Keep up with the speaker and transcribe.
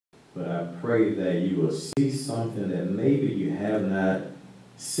but I pray that you will see something that maybe you have not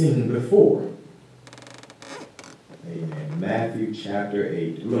seen before. Amen. Matthew chapter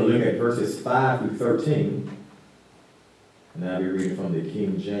 8. We're going to look at verses 5 through 13. And I'll be reading from the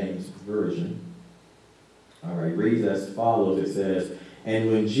King James Version. All right, reads as follows. It says,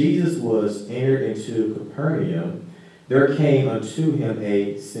 "And when Jesus was entered into Capernaum, there came unto him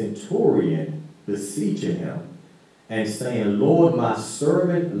a centurion, beseeching him, and saying, Lord, my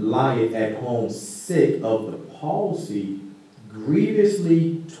servant lieth at home sick of the palsy,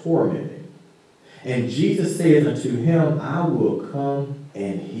 grievously tormented. And Jesus saith unto him, I will come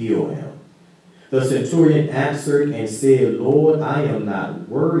and heal him. The centurion answered and said, Lord, I am not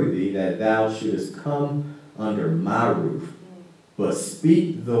worthy that thou shouldest come under my roof, but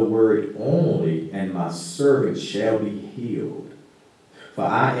speak the word only, and my servant shall be healed. For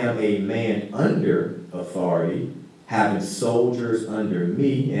I am a man under authority, having soldiers under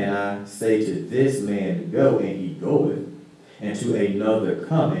me, and I say to this man, go, and he goeth, and to another,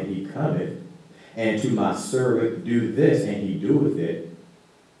 come, and he cometh, and to my servant, do this, and he doeth it.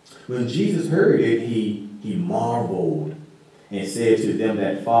 When Jesus heard it, he marveled, and said to them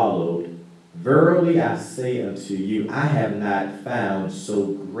that followed, Verily I say unto you, I have not found so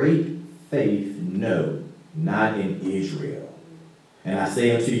great faith, no, not in Israel. And I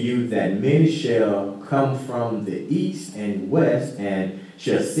say unto you that many shall come from the east and west, and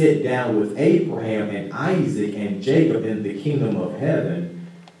shall sit down with Abraham and Isaac and Jacob in the kingdom of heaven.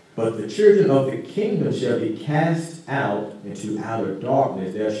 But the children of the kingdom shall be cast out into outer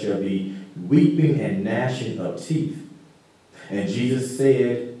darkness. There shall be weeping and gnashing of teeth. And Jesus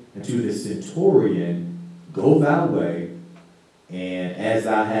said unto the centurion, Go thy way, and as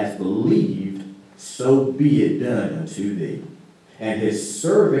thou hast believed, so be it done unto thee. And his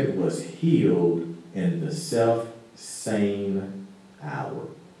servant was healed in the self-same hour.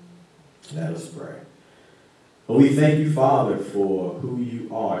 Let us pray. Lord, we thank you, Father, for who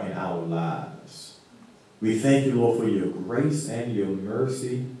you are in our lives. We thank you, Lord, for your grace and your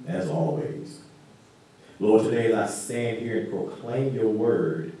mercy as always. Lord, today as I stand here and proclaim your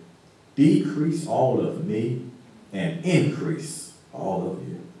word, decrease all of me and increase all of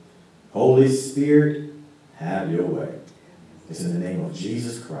you. Holy Spirit, have your way. It's in the name of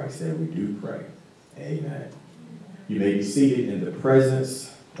Jesus Christ that we do pray. Amen. You may be seated in the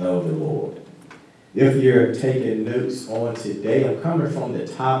presence of the Lord. If you're taking notes on today, I'm coming from the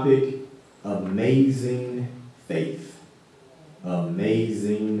topic, amazing faith.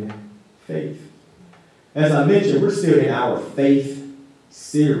 Amazing faith. As I mentioned, we're still in our faith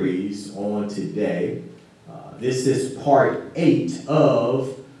series on today. This is part 8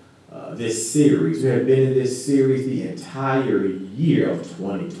 of this series. We have been in this series the entire year of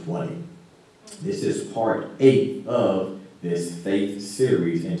 2020. This is part 8 of this faith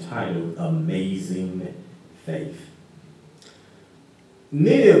series entitled Amazing Faith.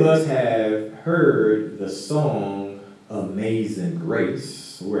 Many of us have heard the song Amazing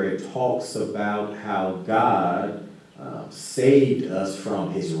Grace, where it talks about how God saved us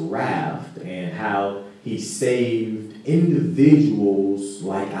from his wrath and how he saved individuals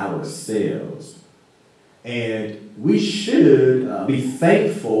like ourselves. And we should be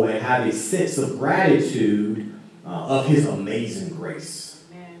thankful and have a sense of gratitude of his amazing grace.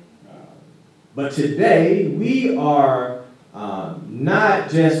 But today, we are not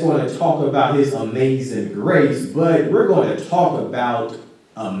just going to talk about his amazing grace, but we're going to talk about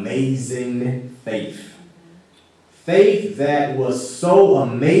amazing faith. Faith that was so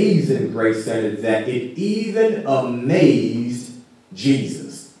amazing, Grace said, that it even amazed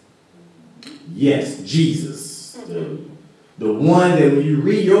Jesus. Yes, Jesus. The one that when you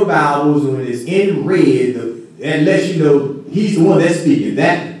read your Bibles, when it's in red, that lets you know he's the one that's speaking.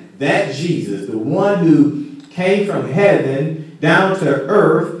 That Jesus, the one who came from heaven down to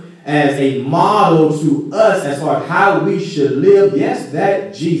earth as a model to us as far as how we should live. Yes,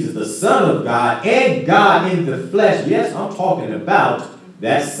 that Jesus, the Son of God and God in the flesh. Yes, I'm talking about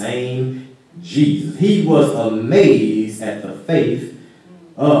that same Jesus. He was amazed at the faith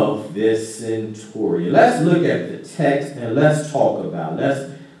of this centurion. Let's look at the text and let's talk about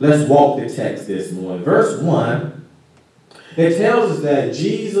it. Let's walk the text this morning. Verse 1, it tells us that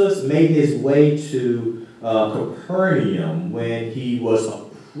Jesus made his way to Capernaum when he was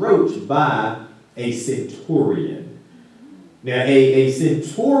approached by a centurion. Now, a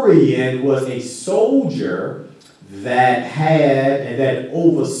centurion was a soldier that had and that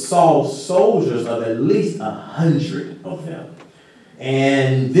oversaw soldiers of at least 100 of them.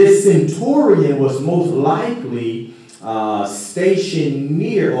 And this centurion was most likely stationed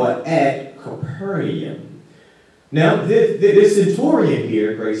near or at Capernaum. Now, this centurion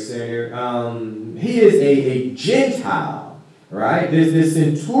here, Grace Center, he is a Gentile, right? This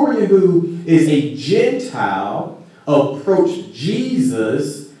centurion who is a Gentile approached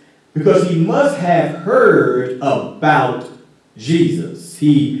Jesus because he must have heard about Jesus.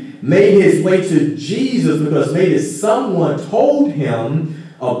 He made his way to Jesus because maybe someone told him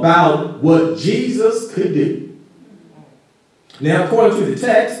about what Jesus could do. Now, according to the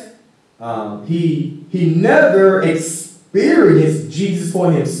text, he never experienced Jesus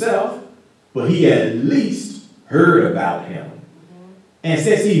for himself, but he at least heard about him. And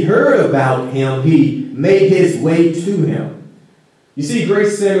since he heard about him, he made his way to him. You see,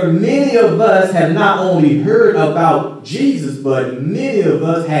 Grace Center, many of us have not only heard about Jesus, but many of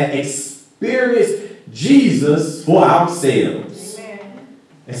us have experienced Jesus for ourselves. Amen.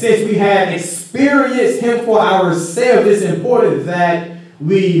 And since we have experienced him for ourselves, it's important that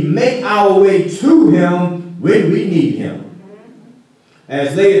we make our way to him when we need him.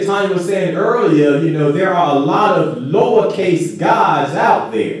 As Lady Tanya was saying earlier, there are a lot of lowercase gods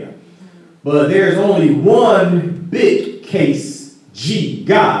out there. But there's only one big case G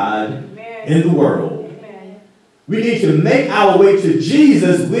God in the world. We need to make our way to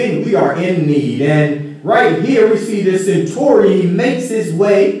Jesus when we are in need. And right here we see this centurion, he makes his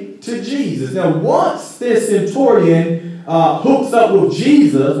way to Jesus. Now once this centurion hooks up with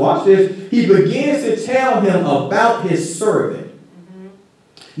Jesus, watch this, he begins to tell him about his servant.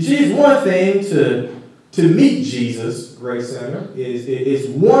 You see, it's one thing to meet Jesus, Grace Center. It's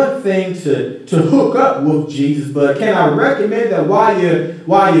one thing to hook up with Jesus, but can I recommend that while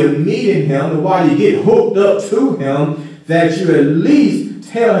you're meeting him and while you get hooked up to him, that you at least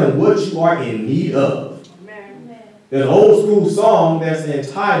tell him what you are in need of. Amen. There's an old school song that's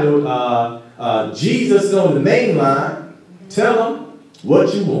entitled Jesus is on the main line. Tell him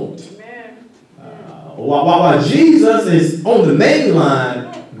what you want. While Jesus is on the main line,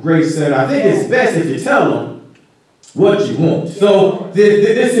 Grace Center, I think it's best if you tell him what you want. So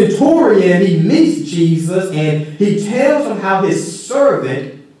this centurion, he meets Jesus and he tells him how his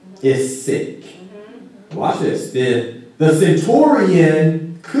servant is sick. Watch this. The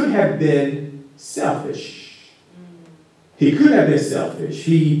centurion could have been selfish. He could have been selfish.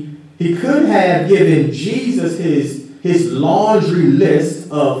 He could have given Jesus his laundry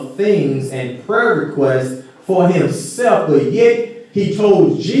list of things and prayer requests for himself, but yet he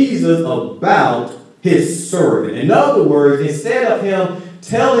told Jesus about his servant. In other words, instead of him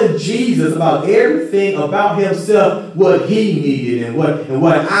telling Jesus about everything about himself, what he needed and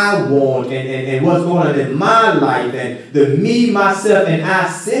what I want and what's going on in my life and the me, myself, and I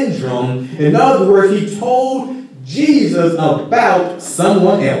syndrome, in other words, he told Jesus about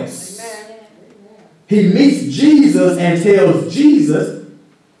someone else. He meets Jesus and tells Jesus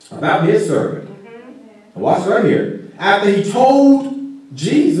about his servant. Watch right here. After he told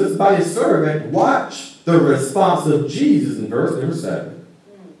Jesus about his servant, watch the response of Jesus in verse number 7.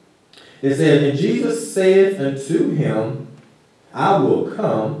 It says, and Jesus saith unto him, I will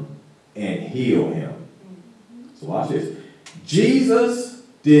come and heal him. So watch this. Jesus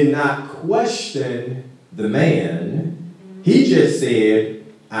did not question the man. He just said,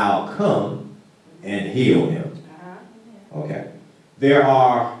 I'll come and heal him. Okay. There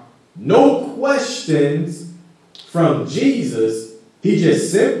are no questions from Jesus. He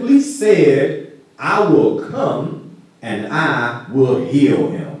just simply said, I will come and I will heal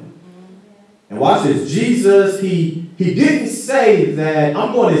him. And watch this. Jesus, he didn't say that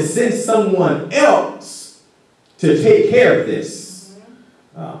I'm going to send someone else to take care of this.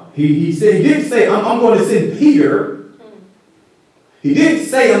 He didn't say I'm going to send Peter. He didn't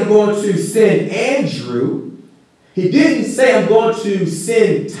say I'm going to send Andrew. He didn't say I'm going to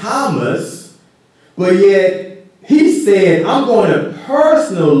send Thomas. But yet he said, I'm going to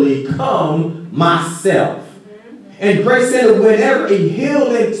personally come myself. And Grace Center, whenever a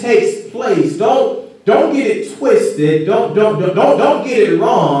healing takes place, don't get it twisted. Don't get it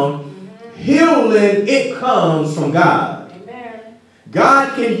wrong. Healing, it comes from God. Amen.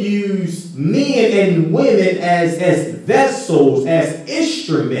 God can use men and women as vessels, as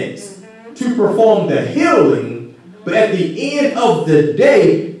instruments to perform the healing. But at the end of the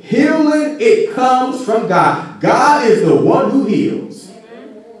day, healing, it comes from God. God is the one who heals.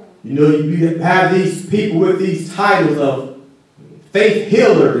 You have these people with these titles of faith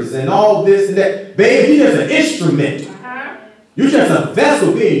healers and all this and that. Baby, you're just an instrument. You're just a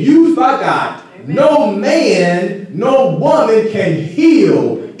vessel being used by God. No man, no woman can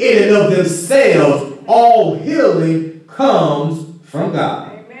heal in and of themselves. All healing comes from God.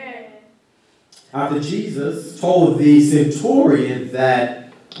 After Jesus told the centurion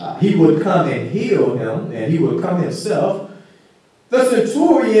that he would come and heal him, and he would come himself, the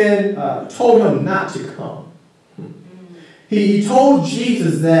centurion told him not to come. He told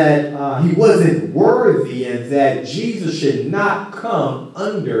Jesus that he wasn't worthy and that Jesus should not come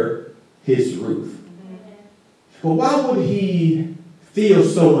under his roof. But why would he feel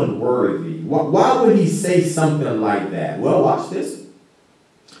so unworthy? Why would he say something like that? Well, watch this.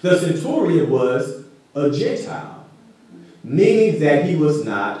 The centurion was a Gentile, meaning that he was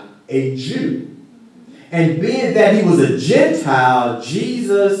not a Jew. And being that he was a Gentile,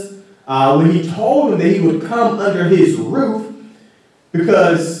 Jesus, when he told him that he would come under his roof,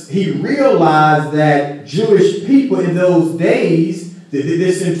 because he realized that Jewish people in those days,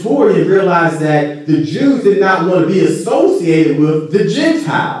 the centurion realized that the Jews did not want to be associated with the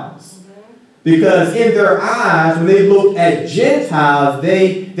Gentiles. Because in their eyes, when they looked at Gentiles,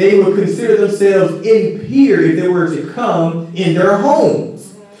 they would consider themselves impure if they were to come in their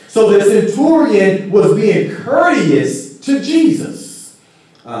homes. So the centurion was being courteous to Jesus.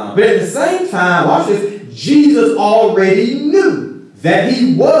 But at the same time, watch this, Jesus already knew that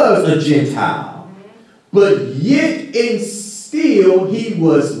he was a Gentile. But yet and still he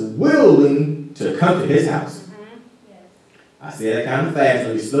was willing to come to his house. I said that kind of fast,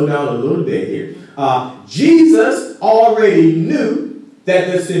 so you slow down a little bit here. Jesus already knew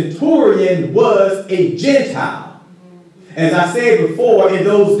that the centurion was a Gentile. As I said before, in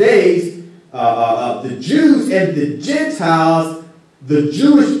those days, the Jews and the Gentiles, the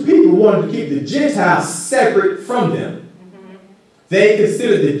Jewish people wanted to keep the Gentiles separate from them. They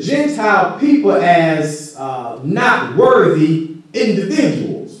considered the Gentile people as not worthy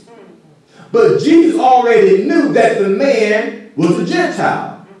individuals. But Jesus already knew that the man was a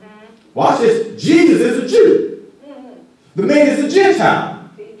Gentile. Watch this. Jesus is a Jew. The man is a Gentile.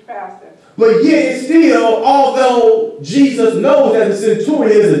 But yet and still, although Jesus knows that the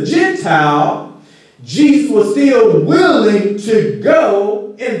centurion is a Gentile, Jesus was still willing to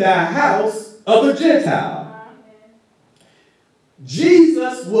go in the house of a Gentile.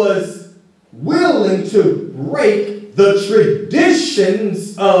 Jesus was willing to break the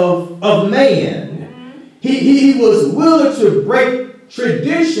traditions of man. He was willing to break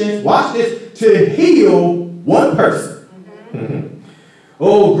traditions, watch this, to heal one person.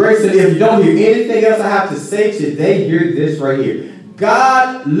 Oh, Grayson, if you don't hear anything else I have to say today, hear this right here.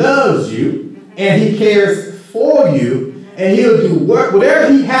 God loves you, and he cares for you, and he'll do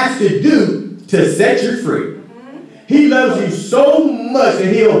whatever he has to do to set you free. He loves you so much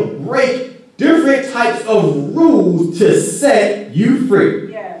that he'll break different types of rules to set you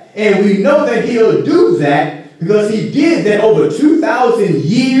free. Yes. And we know that he'll do that because he did that over 2,000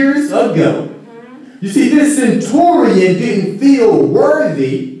 years ago. You see, this centurion didn't feel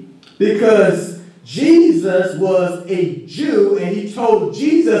worthy because Jesus was a Jew, and he told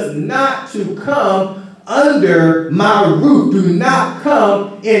Jesus not to come under my roof. Do not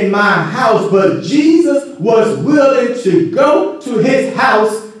come in my house. But Jesus was willing to go to his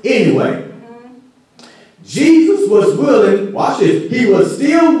house anyway. Jesus was willing, watch this, he was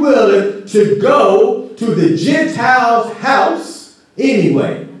still willing to go to the Gentiles' house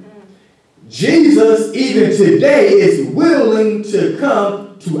anyway. Jesus, even today, is willing to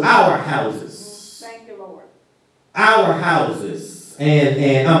come to our houses. Thank you, Lord. Our houses.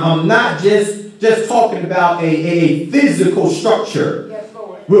 And I'm not just talking about a physical structure. Yes,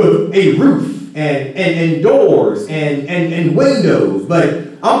 Lord. With a roof and doors and windows. But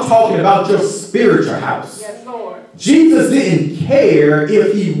I'm talking about your spiritual house. Yes, Lord. Jesus didn't care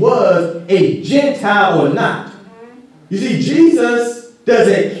if he was a Gentile or not. You see, Jesus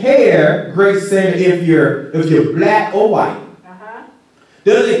doesn't care, Grace said, if you're black or white.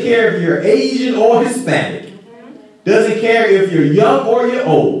 Doesn't care if you're Asian or Hispanic. Doesn't care if you're young or you're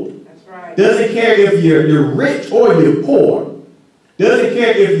old. That's right. Doesn't care if you're rich or you're poor. Doesn't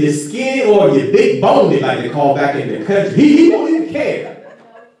care if you're skinny or you're big boned, like they call back in the country. He don't even care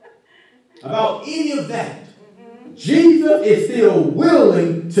about any of that. Jesus is still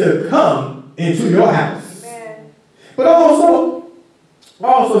willing to come into your house. Amen. But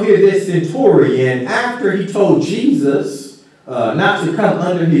also hear this centurion, after he told Jesus not to come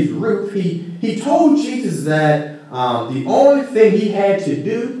under his roof, he told Jesus that the only thing he had to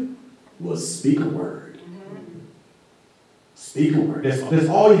do was speak a word. Speak a word. That's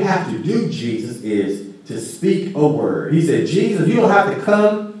all you have to do, Jesus, is to speak a word. He said, Jesus, you don't have to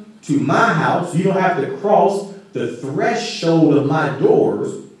come to my house. You don't have to cross the threshold of my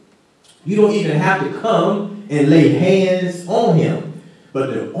doors. You don't even have to come and lay hands on him.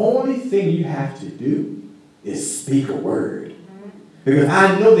 But the only thing you have to do is speak a word. Because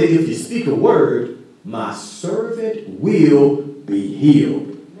I know that if you speak a word, my servant will be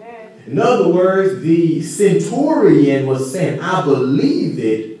healed. In other words, the centurion was saying, I believe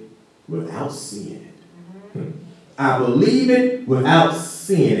it without seeing it. I believe it without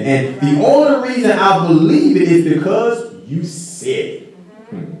seeing it. And the only reason I believe it is because you said it.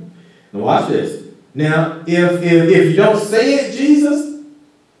 Now watch this. Now, if you don't say it, Jesus,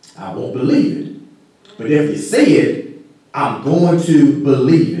 I won't believe it. But if you say it, I'm going to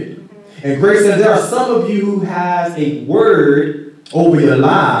believe it. And Grace said there are some of you who has a word over your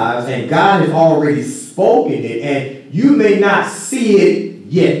lives, and God has already spoken it, and you may not see it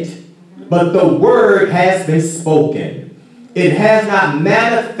yet. But the word has been spoken. It has not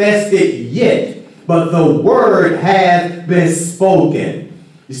manifested yet, but the word has been spoken.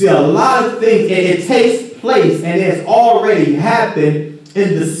 You see, a lot of things, it takes place, and it's already happened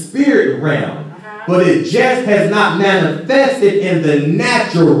in the spirit realm. But it just has not manifested in the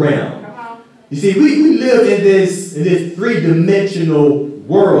natural realm. You see, we live in this three-dimensional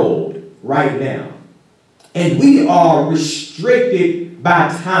world right now. And we are restricted by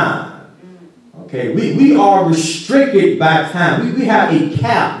time. Okay, we are restricted by time. We have a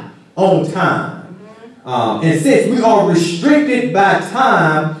cap on time. And since we are restricted by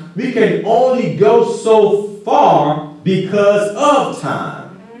time, we can only go so far because of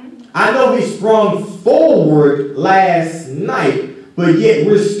time. I know we sprung forward last night, but yet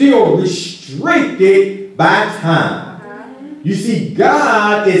we're still restricted by time. You see,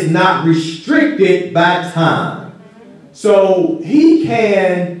 God is not restricted by time. So he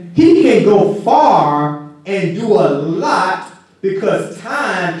can go far and do a lot because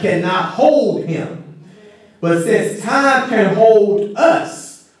time cannot hold him. But since time can hold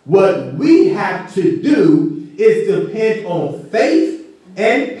us, what we have to do is depend on faith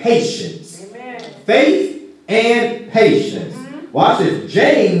and patience. Amen. Faith and patience. Watch this.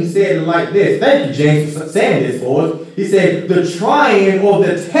 James said it like this. Thank you, James, for saying this for us. He said, the trying or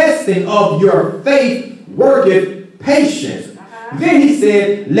the testing of your faith worketh patience. Then he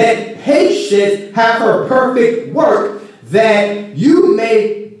said, let patience have her perfect work, that you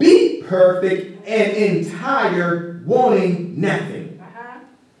may be perfect and entire, wanting nothing.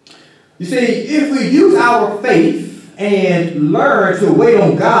 You see, if we use our faith and learn to wait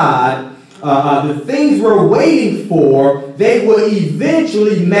on God, the things we're waiting for, they will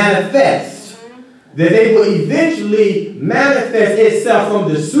eventually manifest. That they will eventually manifest itself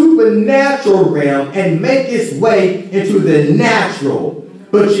from the supernatural realm and make its way into the natural.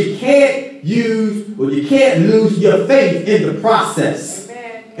 But you can't lose your faith in the process.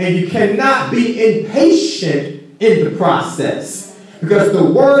 And you cannot be impatient in the process. Because the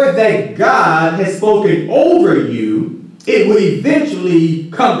word that God has spoken over you, it will eventually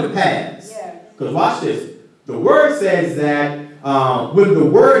come to pass. Because watch this. The word says that when the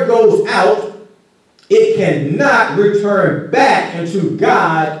word goes out, it cannot return back into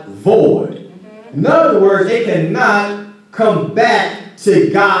God void. In other words, it cannot come back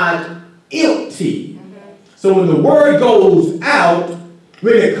to God empty. So when the word goes out,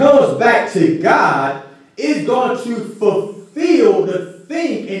 when it comes back to God, it's going to fulfill the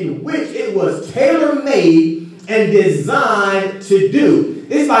thing in which it was tailor-made and designed to do.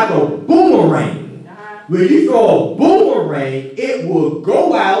 It's like a boomerang. When you throw a boomerang, it will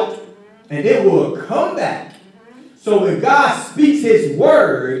go out and it will come back. So when God speaks his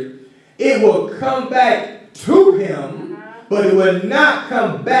word, it will come back to him, but it will not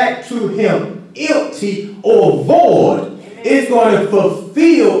come back to him empty or void. It's going to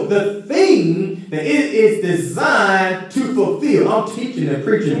fulfill the thing that it is designed to fulfill. I'm teaching and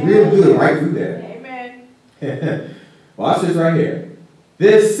preaching real good right through there. Amen. Watch this right here.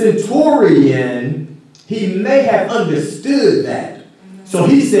 This centurion, he may have understood that. So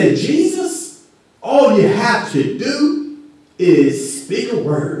he said, Jesus, all you have to do is speak a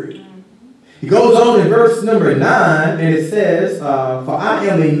word. He goes on in verse number 9, and it says, for I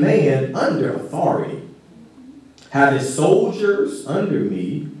am a man under authority, having soldiers under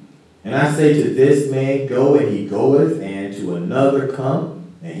me, and I say to this man, go, and he goeth, and to another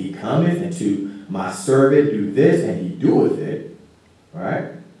come, and he cometh, and to my servant do this, and he doeth it. All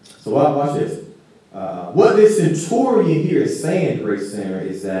right? So watch this. What this centurion here is saying, Grace Center,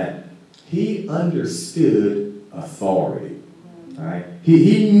 is that he understood authority. All right?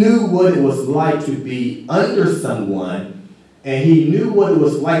 He knew what it was like to be under someone, and he knew what it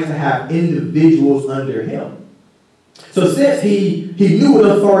was like to have individuals under him. So since he knew what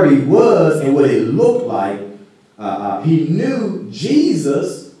authority was and what it looked like, he knew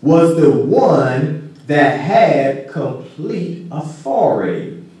Jesus was the one that had complete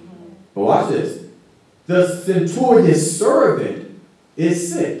authority. But watch this. The centurion's servant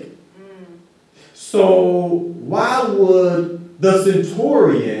is sick. So why would the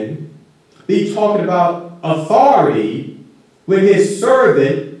centurion be talking about authority when his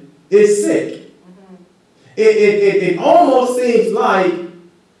servant is sick? It almost seems like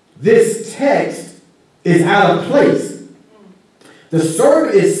this text is out of place. The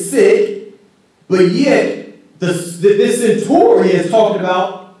servant is sick, but yet this centurion is talking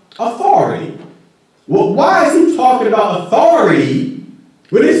about authority. Well, why is he talking about authority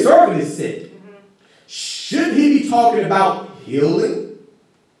when his servant is sick? Shouldn't he be talking about healing?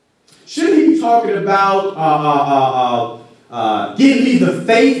 Shouldn't he be talking about giving me the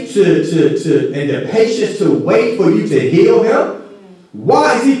faith and the patience to wait for you to heal him?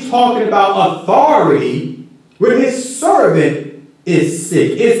 Why is he talking about authority when his servant is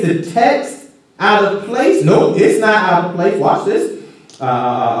sick? Is the text out of place? No, it's not out of place. Watch this.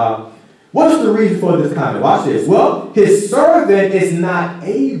 What's the reason for this comment? Watch this. Well, his servant is not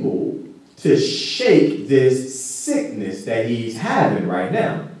able to shake this sickness that he's having right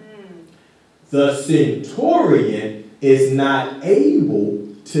now. The centurion is not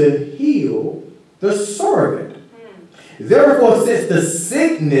able to heal the servant. Therefore, since the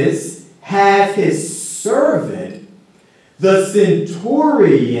sickness has his servant, the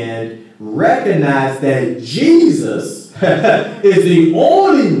centurion recognized that Jesus is the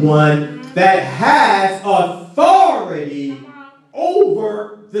only one that has authority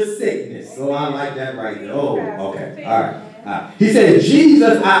over the sickness. So I like that right there. Oh, okay. All right. He said,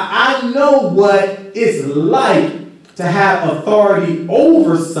 Jesus, I know what it's like to have authority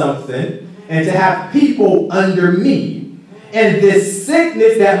over something and to have people under me. And this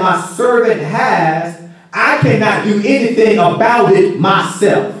sickness that my servant has, I cannot do anything about it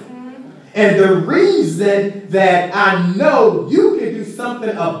myself. And the reason that I know you can do something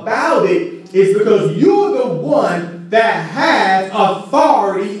about it is because you're the one that has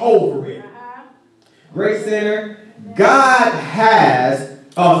authority over it. Grace Center, God has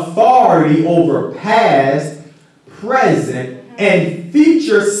authority over past, present, and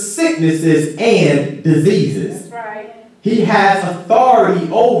future sicknesses and diseases. That's right. He has authority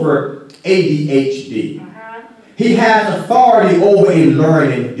over ADHD. He has authority over a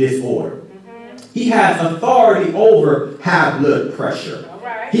learning disorder. He has authority over high blood pressure.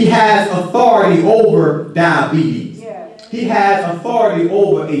 He has authority over diabetes. He has authority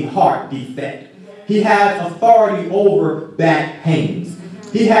over a heart defect. He has authority over back pains.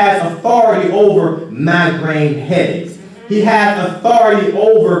 He has authority over migraine headaches. He has authority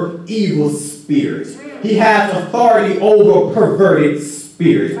over evil spirits. He has authority over perverted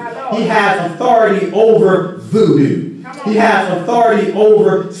spirits. He has authority over voodoo. He has authority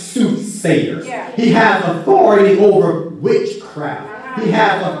over soothsayers. He has authority over witchcraft. He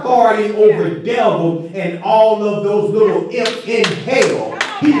has authority over devil and all of those little imps in hell.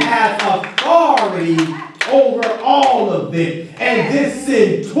 He has authority over all of them. And this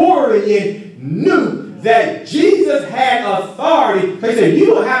centurion knew that Jesus had authority. They said, you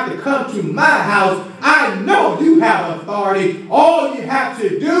don't have to come to my house. I know you have authority. All you have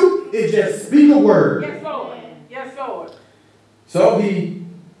to do is just speak a word. Yes, Lord. Yes, Lord. So he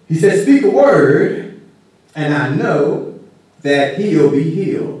said, speak a word, and I know that he'll be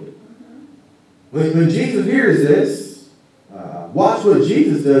healed. When Jesus hears this, watch what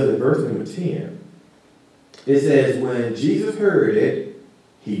Jesus does in verse number 10. It says, when Jesus heard it,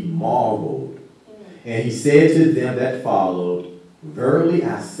 he marveled. And he said to them that followed, verily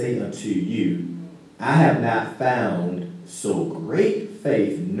I say unto you, I have not found so great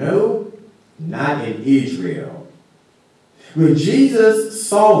faith, no, not in Israel. When Jesus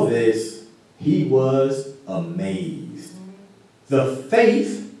saw this, he was amazed. The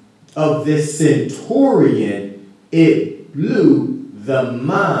faith of this centurion, it blew the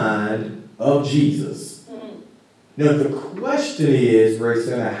mind of Jesus. Now the question is,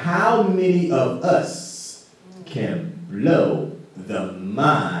 how many of us can blow the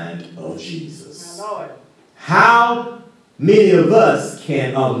mind of Jesus? How many of us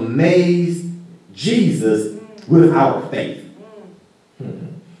can amaze Jesus with our faith?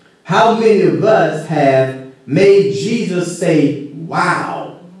 How many of us have made Jesus say,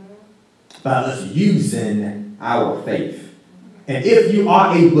 wow, by us using our faith? And if you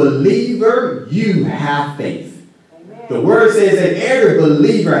are a believer, you have faith. The word says that every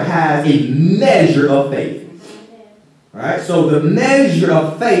believer has a measure of faith. All right, so the measure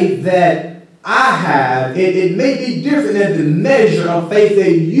of faith that I have, it may be different than the measure of faith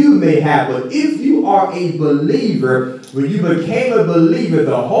that you may have. But if you are a believer, when you became a believer,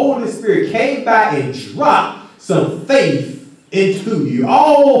 the Holy Spirit came by and dropped some faith into you.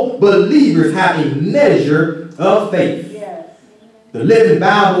 All believers have a measure of faith. Yes. The Living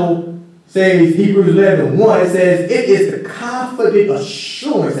Bible says Hebrews 11:1, it says, it is the confident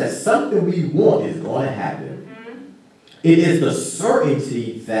assurance that something we want is going to happen. It is the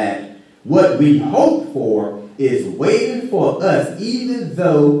certainty that what we hope for is waiting for us, even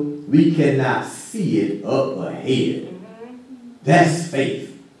though we cannot see it up ahead. That's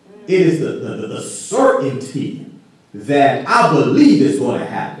faith. It is the certainty that I believe is going to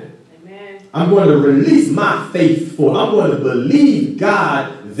happen. Amen. I'm going to release my faith for it. I'm going to believe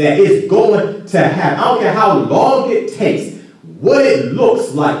God that it's going to happen. I don't care how long it takes, what it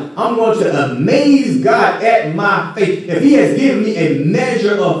looks like. I'm going to amaze God at my faith. If he has given me a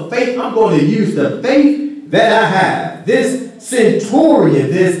measure of faith, I'm going to use the faith that I have. This centurion,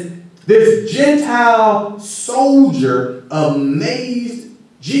 this Gentile soldier amazed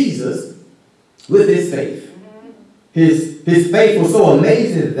Jesus with his faith. His faith was so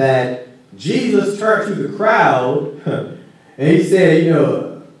amazing that Jesus turned to the crowd and he said, you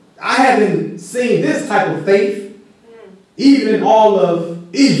know, I haven't seen this type of faith even in all of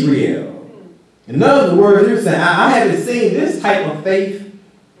Israel. In other words, he was saying, I haven't seen this type of faith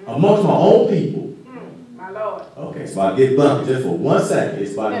amongst my own people. My Lord. Okay, so I'll get bumpy just for 1 second.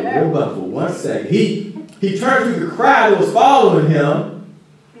 It's about to get real bumpy for 1 second. He turned to the crowd that was following him.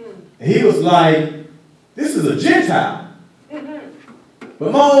 And he was like, this is a Gentile.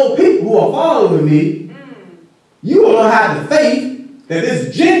 But my own people who are following me, you don't have the faith that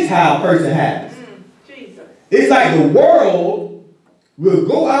this Gentile person has. Jesus. It's like the world will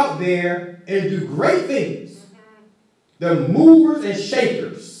go out there and do great things. They're movers and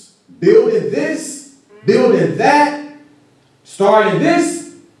shakers. Building this, building that, starting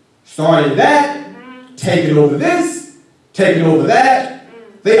this, starting that, taking over this, taking over that.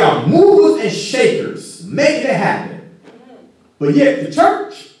 They are movers and shakers, making it happen. But yet the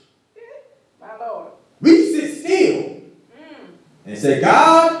church, my Lord, we sit still and say,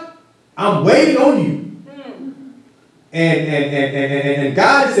 God, I'm waiting on you. And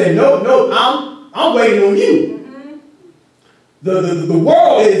God said, no, I'm waiting on you. The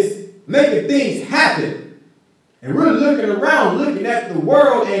world is making things happen. And we're looking around, looking at the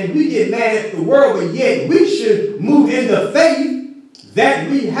world, and we get mad at the world, but yet we should move in the faith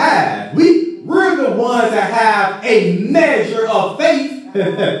that we have. We're the ones that have a measure of faith.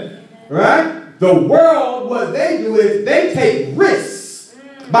 Right? The world, what they do is they take risks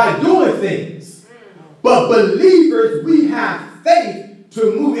by doing things. But believers, we have faith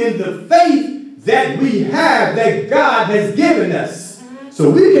to move in the faith that we have, that God has given us.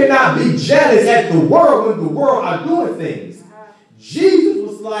 So we cannot be jealous at the world when the world are doing things. Jesus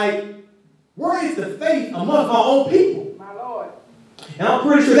was like, where is the faith among our own people? And I'm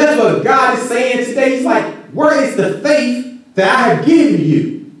pretty sure that's what God is saying today. He's like, where is the faith that I have given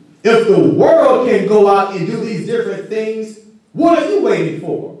you? If the world can go out and do these different things, what are you waiting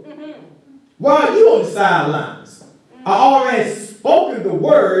for? Why are you on the sidelines? I already spoken the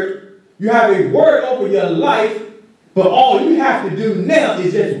word. You have a word over your life, but all you have to do now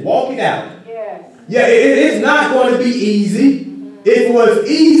is just walk it out. Yes. Yeah, it's not going to be easy. If it was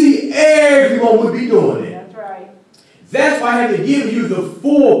easy, everyone would be doing it. That's why I have to give you the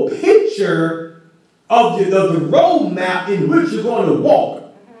full picture of the roadmap in which you're going to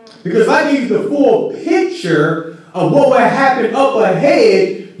walk. Because if I give you the full picture of what will happen up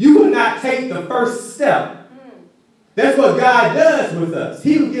ahead, you will not take the first step. That's what God does with us.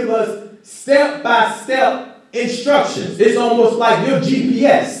 He will give us step-by-step instructions. It's almost like your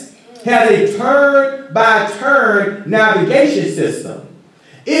GPS has a turn-by-turn navigation system.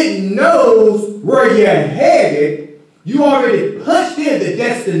 It knows where you're headed. You already punched in the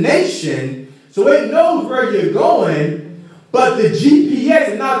destination, so it knows where you're going, but the GPS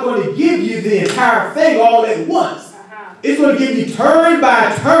is not going to give you the entire thing all at once. It's going to give you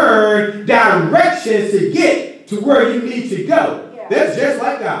turn-by-turn directions to get to where you need to go. That's just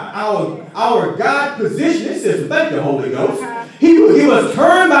like God. Our God positioning system, thank you, Holy Ghost. He will give us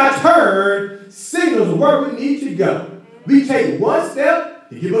turn-by-turn signals of where we need to go. We take one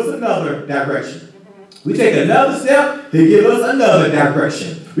step, He gives us another direction. We take another step, He'll give us another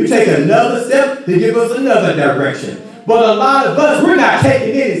direction. We take another step, He'll give us another direction. But a lot of us, we're not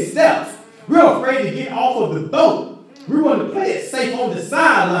taking any steps. We're afraid to get off of the boat. We want to play it safe on the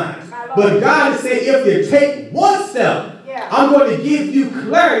sidelines. But God has said, if you take one step, I'm going to give you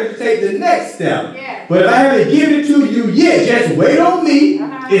clarity to take the next step. But if I haven't given it to you yet, just wait on me.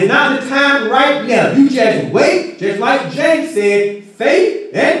 It's not the time right now. You just wait, just like James said,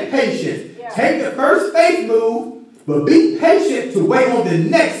 faith and patience. Take the first faith move, but be patient to wait on the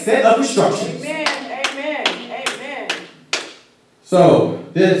next set of instructions. Amen. Amen. Amen. So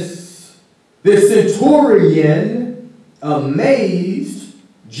this centurion amazed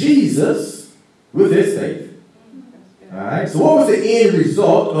Jesus with his faith. All right. So what was the end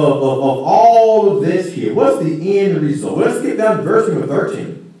result of all of this here? What's the end result? Let's get down to verse number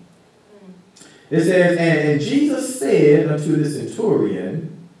 13. It says, and Jesus said unto the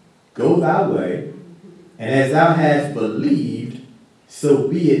centurion, go thy way, and as thou hast believed, so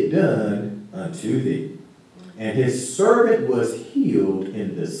be it done unto thee. And his servant was healed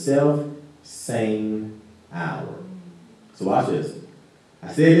in the self-same hour. So watch this. I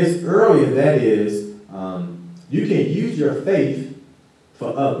said this earlier, that is, you can use your faith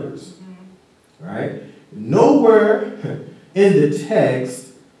for others. Right? Nowhere in the text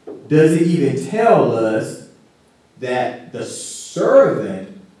does it even tell us that the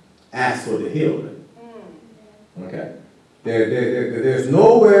servant asked for the healing. Okay. There's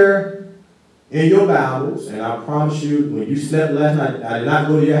nowhere in your Bibles, and I promise you, when you slept last night, I did not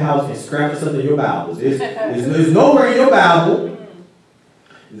go to your house and scratch something in your Bibles. There's nowhere in your Bible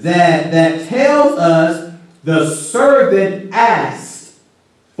that tells us the servant asked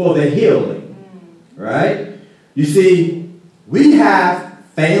for the healing. Right? You see, we have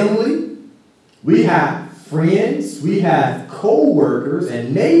family, we have friends, we have co-workers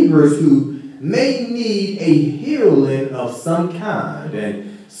and neighbors who may need a healing of some kind.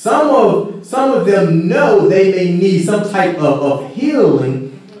 And some of them know they may need some type of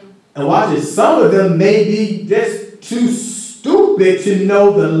healing. And watch this, some of them may be just too stupid to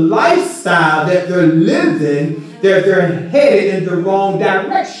know the lifestyle that they're living, that they're headed in the wrong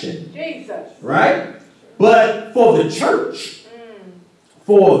direction. Jesus. Right? But for the church,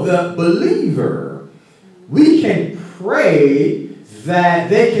 for the believer, we can pray that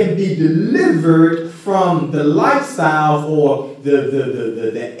they can be delivered from the lifestyles or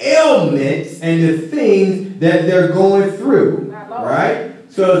the ailments and the things that they're going through. Right?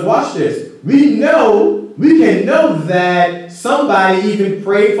 So watch this. We can know that somebody even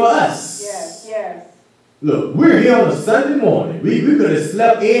prayed for us. Yes, yes. Look, we're here on a Sunday morning. We could have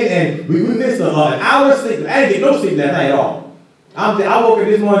slept in and we missed an hour of sleep. I didn't get no sleep last night at all. I woke up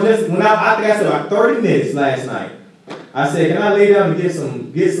this morning just when I think I slept about 30 minutes last night. I said, can I lay down and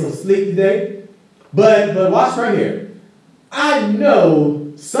get some sleep today? But watch right here. I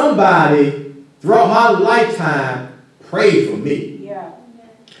know somebody throughout my lifetime prayed for me. Yeah.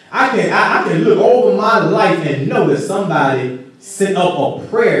 I can look over my life and know that somebody sent up a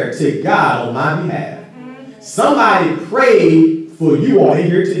prayer to God on my behalf. Somebody prayed for you all in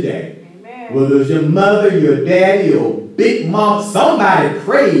here today. Amen. Whether it was your mother, your daddy, your big mom, somebody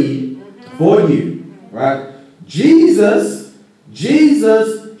prayed for you. Right? Jesus,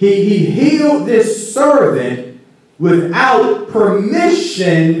 he healed this servant without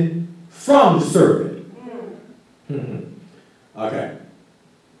permission from the servant. Okay.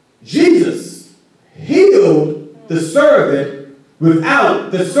 Jesus healed the servant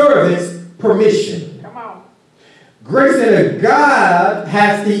without the servant's permission. Come on. Grace and God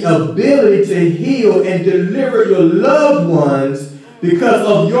has the ability to heal and deliver your loved ones because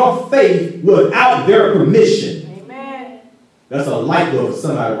of your faith without their permission. Amen. That's a light bulb for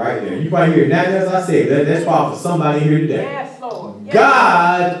somebody right there. You probably hear that as I said. That's probably for somebody here today. Yes, Lord. Yes.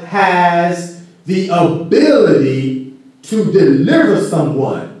 God has the ability to deliver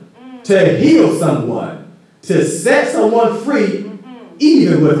someone, to heal someone, to set someone free,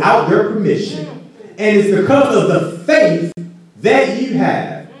 even without their permission. And it's because of the faith that you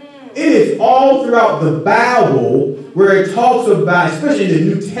have. It is all throughout the Bible where it talks about, especially in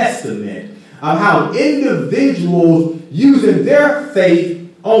the New Testament, of how individuals using their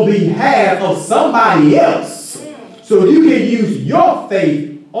faith on behalf of somebody else. So you can use your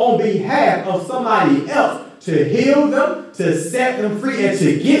faith on behalf of somebody else to heal them, to set them free, and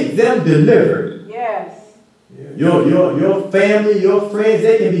to get them delivered. Yes. Your family, your friends,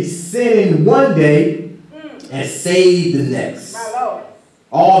 they can be sinning one day and saved the next. My Lord.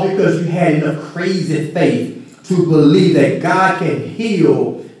 All because you had enough crazy faith to believe that God can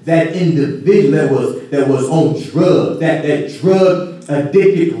heal that individual that was on drugs, that drug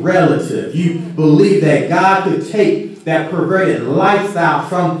addicted relative. You believe that God could take that perverted lifestyle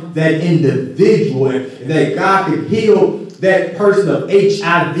from that individual and that God could heal that person of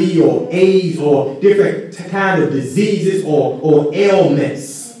HIV or AIDS or different kind of diseases or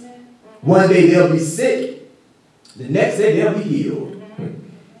ailments. One day they'll be sick. The next day they'll be healed.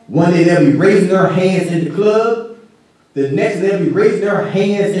 One day they'll be raising their hands in the club. The next day they'll be raising their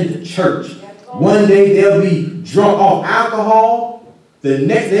hands in the church. One day they'll be drunk off alcohol. The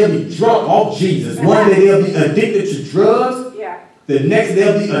next day they'll be drunk off Jesus. One day they'll be addicted to drugs. The next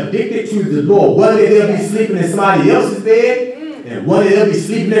they'll be addicted to the Lord. One day they'll be sleeping in somebody else's bed. And one day they'll be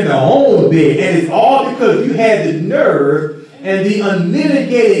sleeping in their own bed. And it's all because you had the nerve and the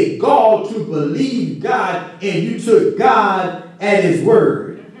unmitigated gall to believe God, and you took God at his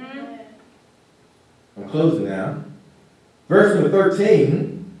word. I'm closing now. Verse number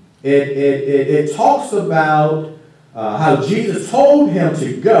 13, it talks about how Jesus told him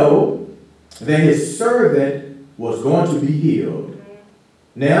to go, that his servant was going to be healed.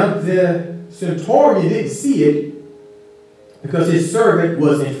 Now, the centurion didn't see it because his servant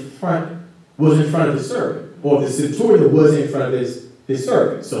was in front of his servant, or the centurion was in front of his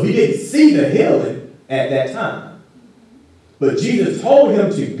servant. So he didn't see the healing at that time. But Jesus told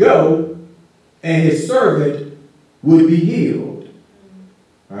him to go, and his servant would be healed.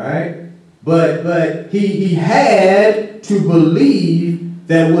 All right? But he had to believe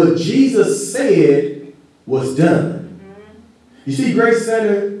that what Jesus said was done. You see, Grace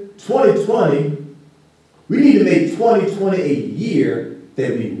Center 2020, we need to make 2020 a year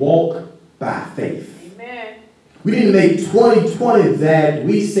that we walk by faith. Amen. We need to make 2020 that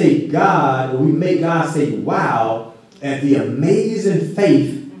we say God, or we make God say wow at the amazing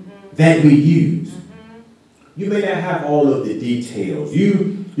faith that we use. You may not have all of the details.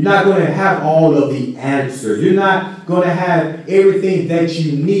 You're not going to have all of the answers. You're not going to have everything that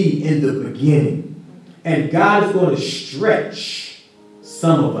you need in the beginning. And God is going to stretch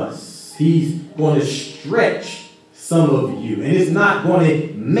some of us. He's going to stretch some of you. And it's not going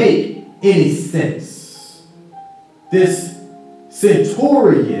to make any sense. This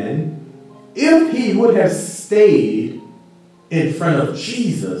centurion, if he would have stayed in front of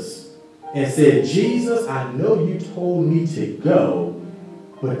Jesus and said, Jesus, I know you told me to go,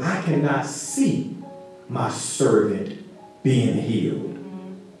 but I cannot see my servant being healed.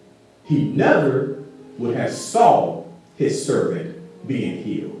 He never would have saw his servant being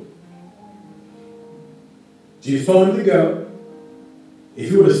healed. Jesus told him to go. If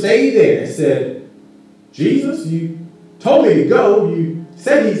he would have stayed there and said, Jesus, you told me to go. You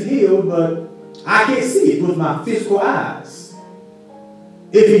said he's healed, but I can't see it with my physical eyes.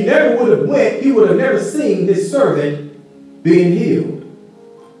 If he never would have went, he would have never seen his servant being healed.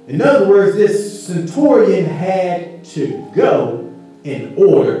 In other words, this centurion had to go in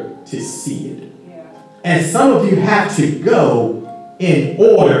order to see it. And some of you have to go in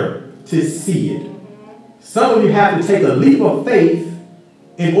order to see it. Some of you have to take a leap of faith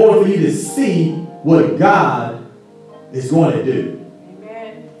in order for you to see what God is going to do.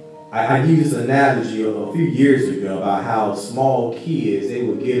 Amen. I used this analogy a few years ago about how small kids, they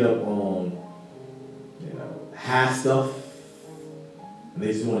would get up on, high stuff, and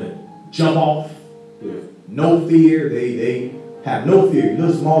they just want to jump off with no fear. They have no fear.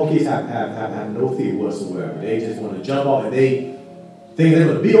 Little small kids have no fear whatsoever. They just want to jump off and they think they're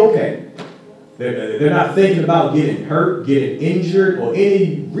going to be okay. They're not thinking about getting hurt, getting injured, or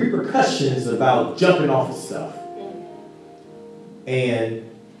any repercussions about jumping off of stuff. And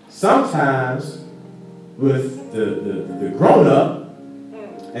sometimes with the grown-up,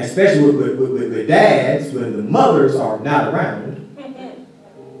 especially with dads, when the mothers are not around,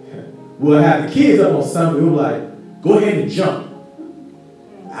 we'll have the kids up on something. We're like, go ahead and jump.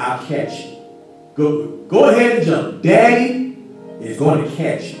 I'll catch you. Go ahead and jump. Daddy is going to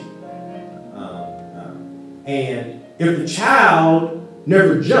catch you. And if the child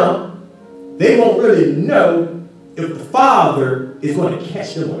never jumped, they won't really know if the father is going to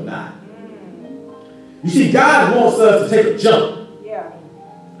catch them or not. You see, God wants us to take a jump. Yeah.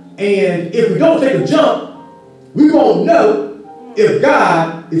 And if we don't take a jump, we won't know if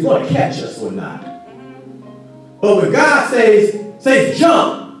God is going to catch us or not. But when God says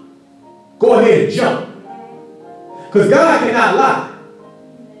jump, go ahead and jump. Because God cannot lie.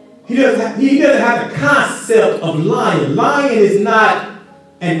 He doesn't have the concept of lying. Lying is not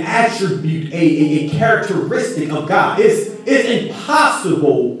an attribute, a characteristic of God. It's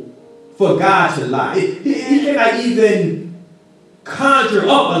impossible for God to lie. He cannot even conjure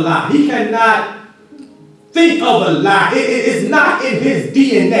up a lie. He cannot think of a lie. It's not in his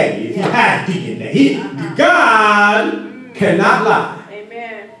DNA. If he has DNA, God cannot lie.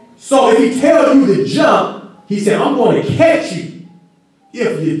 Amen. So if he tells you to jump, he said, I'm going to catch you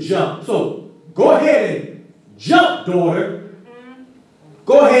if you jump. So go ahead and jump, daughter.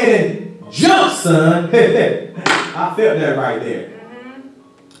 Go ahead and jump, son. I felt that right there.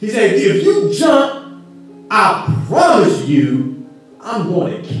 He said, if you jump, I promise you, I'm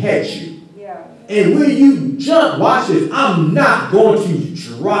going to catch you. Yeah. And when you jump, watch this, I'm not going to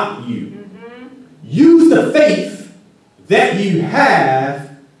drop you. Use the faith that you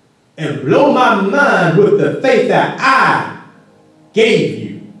have and blow my mind with the faith that I gave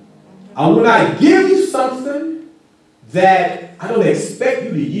you. I will not give you something that I don't expect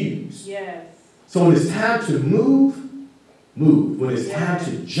you to use. Yes. So when it's time to move, move. When it's time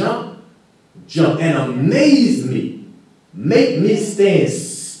to jump, jump and amaze me. Make me stand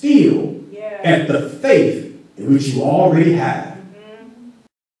still Yes. at the faith in which you already have.